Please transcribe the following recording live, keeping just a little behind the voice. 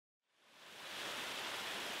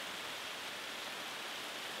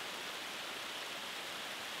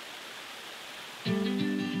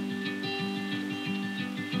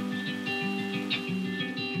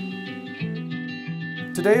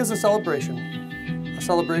Today is a celebration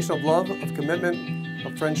of love, of commitment,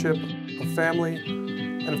 of friendship, of family,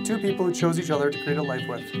 and of two people who chose each other to create a life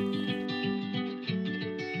with.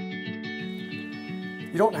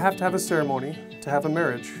 You don't have to have a ceremony to have a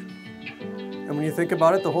marriage. And when you think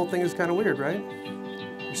about it, the whole thing is kind of weird, right?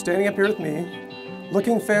 You're standing up here with me,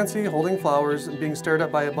 looking fancy, holding flowers, and being stared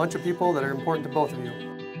at by a bunch of people that are important to both of you.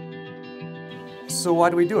 So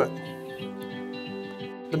why do we do it?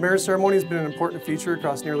 The marriage ceremony has been an important feature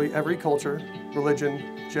across nearly every culture,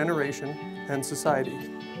 religion, generation, and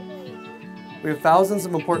society. We have thousands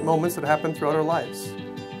of important moments that happen throughout our lives,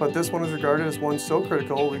 but this one is regarded as one so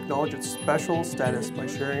critical we acknowledge its special status by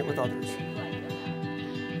sharing it with others.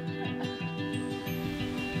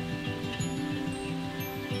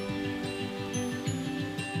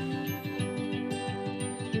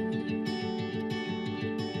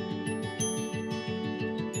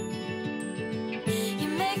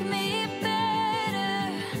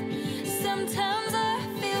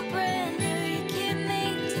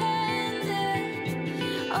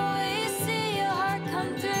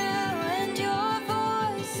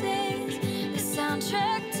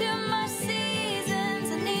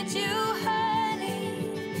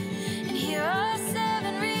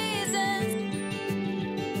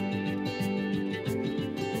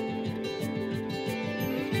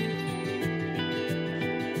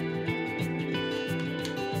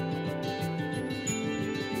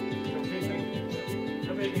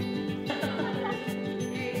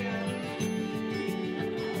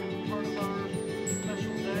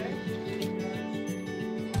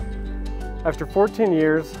 After 14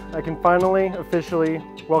 years, I can finally, officially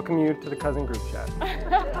welcome you to the cousin group chat.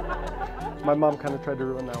 My mom kind of tried to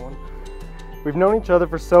ruin that one. We've known each other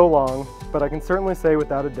for so long, but I can certainly say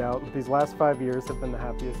without a doubt that these last 5 years have been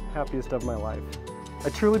the happiest of my life. I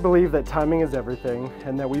truly believe that timing is everything,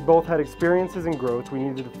 and that we both had experiences and growth we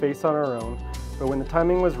needed to face on our own, but when the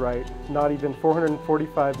timing was right, not even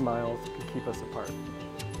 445 miles could keep us apart.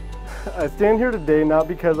 I stand here today not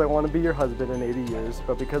because I want to be your husband in 80 years,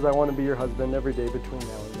 but because I want to be your husband every day between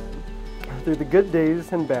now and then. Through the good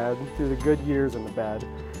days and bad, through the good years and the bad,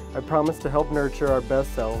 I promise to help nurture our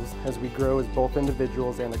best selves as we grow as both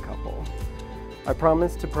individuals and a couple. I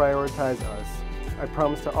promise to prioritize us. I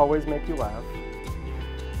promise to always make you laugh.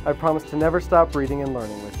 I promise to never stop reading and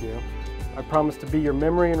learning with you. I promise to be your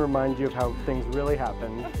memory and remind you of how things really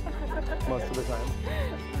happened most of the time.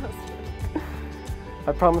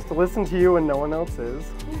 I promise to listen to you when no one else is.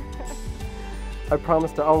 I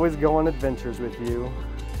promise to always go on adventures with you,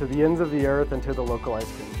 to the ends of the earth and to the local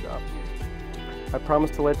ice cream shop. I promise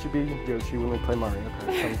to let you be Yoshi when we play Mario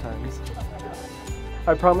Kart sometimes.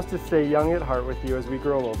 I promise to stay young at heart with you as we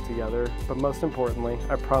grow old together, but most importantly,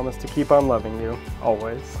 I promise to keep on loving you,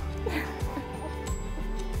 always.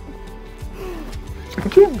 I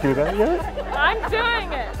can't do that yet. I'm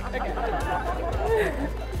doing it. Okay.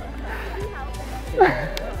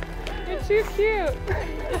 You're too cute.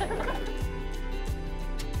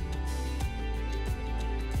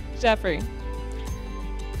 Jeffrey,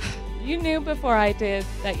 you knew before I did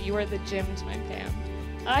that you were the gym to my fam.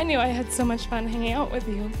 I knew I had so much fun hanging out with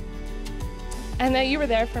you, and that you were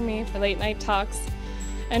there for me for late night talks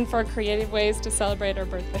and for creative ways to celebrate our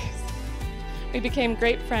birthdays. We became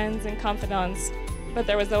great friends and confidants, but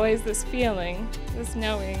there was always this feeling, this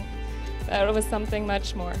knowing, that it was something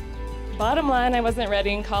much more. Bottom line, I wasn't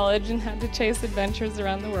ready in college and had to chase adventures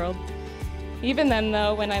around the world. Even then,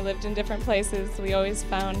 though, when I lived in different places, we always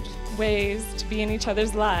found ways to be in each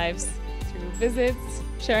other's lives through visits,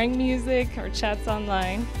 sharing music, or chats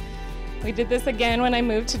online. We did this again when I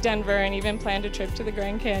moved to Denver and even planned a trip to the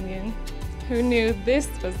Grand Canyon. Who knew this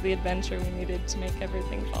was the adventure we needed to make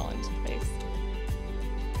everything fall into place?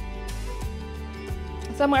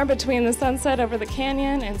 Somewhere between the sunset over the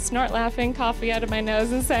canyon and snort laughing coffee out of my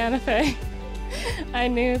nose in Santa Fe, I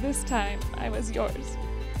knew this time I was yours.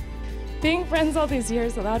 Being friends all these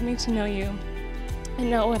years allowed me to know you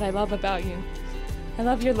and know what I love about you. I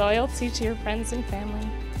love your loyalty to your friends and family,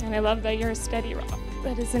 and I love that you're a steady rock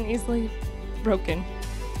that isn't easily broken.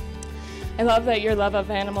 I love that your love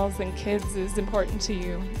of animals and kids is important to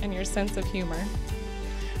you and your sense of humor.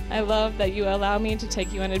 I love that you allow me to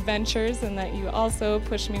take you on adventures and that you also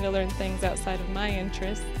push me to learn things outside of my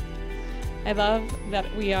interests. I love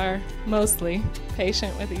that we are mostly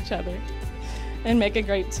patient with each other and make a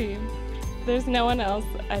great team. There's no one else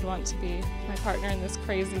I'd want to be my partner in this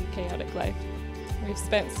crazy, chaotic life. We've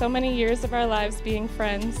spent so many years of our lives being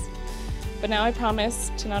friends, but now I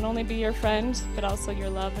promise to not only be your friend, but also your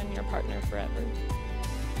love and your partner forever.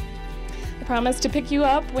 I promise to pick you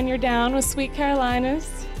up when you're down with Sweet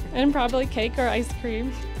Carolinas and probably cake or ice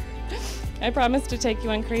cream. I promise to take you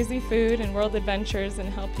on crazy food and world adventures and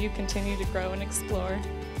help you continue to grow and explore.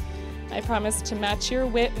 I promise to match your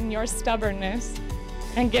wit and your stubbornness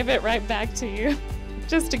and give it right back to you,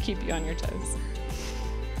 just to keep you on your toes.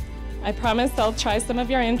 I promise I'll try some of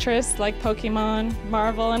your interests like Pokemon,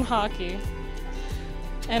 Marvel, and hockey.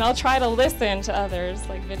 And I'll try to listen to others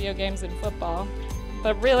like video games and football.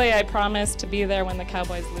 But really, I promise to be there when the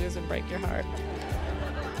Cowboys lose and break your heart.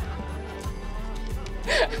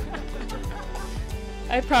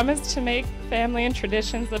 I promise to make family and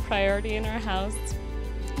traditions the priority in our house.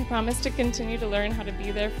 I promise to continue to learn how to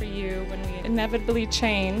be there for you when we inevitably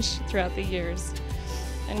change throughout the years.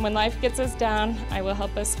 And when life gets us down, I will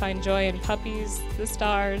help us find joy in puppies, the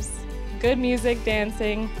stars, good music,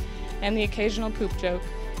 dancing, and the occasional poop joke.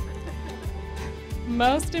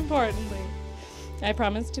 Most importantly, I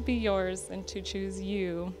promise to be yours and to choose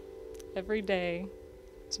you every day,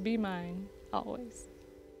 to be mine always.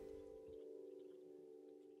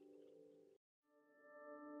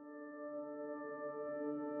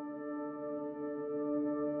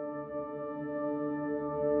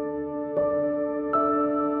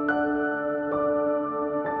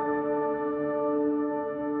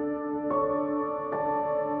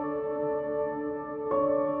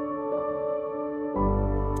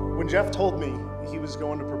 When Jeff told me he was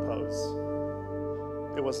going to propose,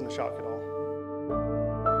 it wasn't a shock at all.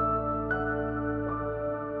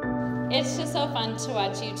 It's just so fun to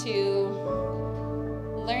watch you two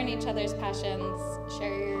learn each other's passions,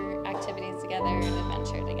 share your activities together, and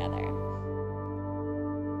adventure together.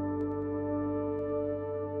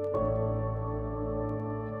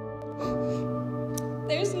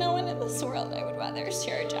 There's no one in this world I would rather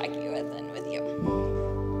share Jackie with than with you.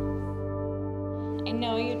 I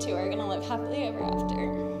know you two are gonna live happily ever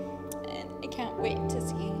after, and I can't wait to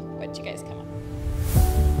see what you guys come up with.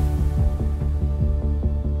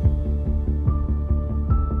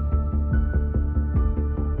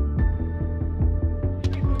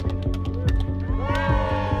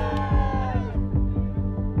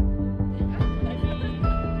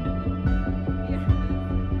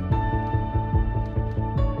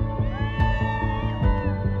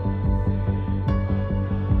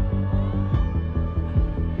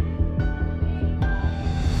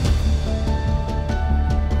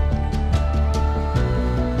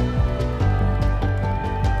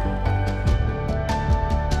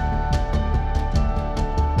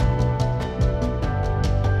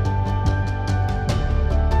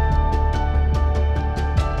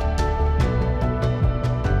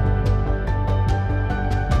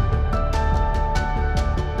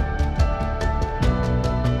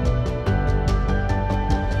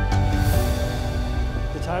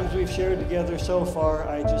 Times we've shared together so far,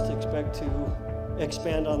 I just expect to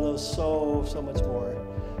expand on those so much more.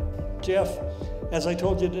 Jeff, as I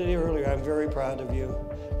told you today earlier, I'm very proud of you.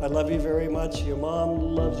 I love you very much. Your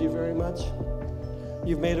mom loves you very much.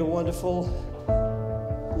 You've made a wonderful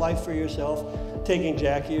life for yourself, taking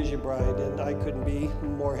Jackie as your bride, and I couldn't be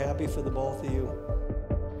more happy for the both of you.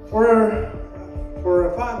 For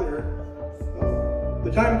a father,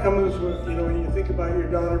 the time comes when you think about your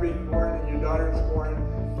daughter being born and your daughter is born,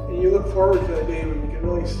 and you look forward to the day when you can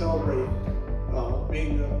really celebrate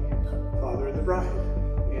being the father of the bride.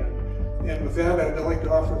 And with that, I'd like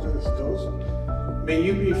to offer this toast. May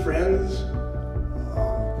you be friends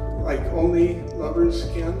like only lovers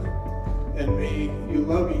can, and may you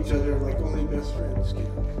love each other like only best friends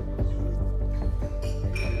can.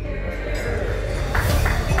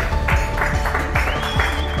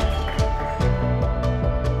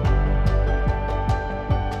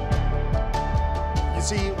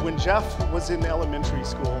 See, when Jeff was in elementary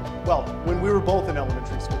school, well, when we were both in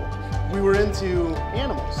elementary school, we were into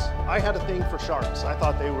animals. I had a thing for sharks. I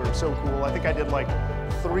thought they were so cool. I think I did like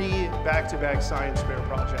 3 back-to-back science fair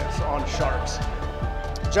projects on sharks.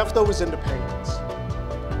 Jeff, though, was into penguins,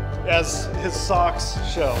 as his socks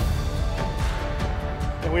show.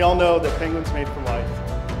 And we all know that penguins made for life.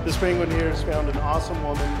 This penguin here has found an awesome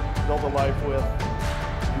woman to build a life with,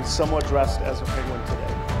 and is somewhat dressed as a penguin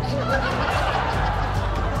today.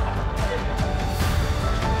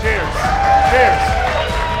 Cheers. Cheers.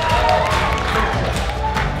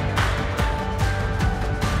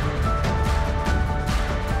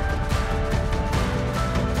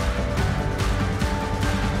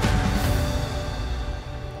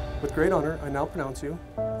 With great honor, I now pronounce you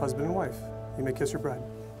husband and wife. You may kiss your bride.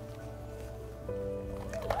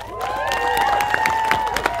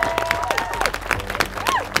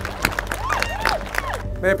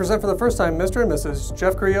 May I present for the first time Mr. and Mrs.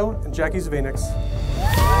 Jeff Carrillo and Jackie Zvanix.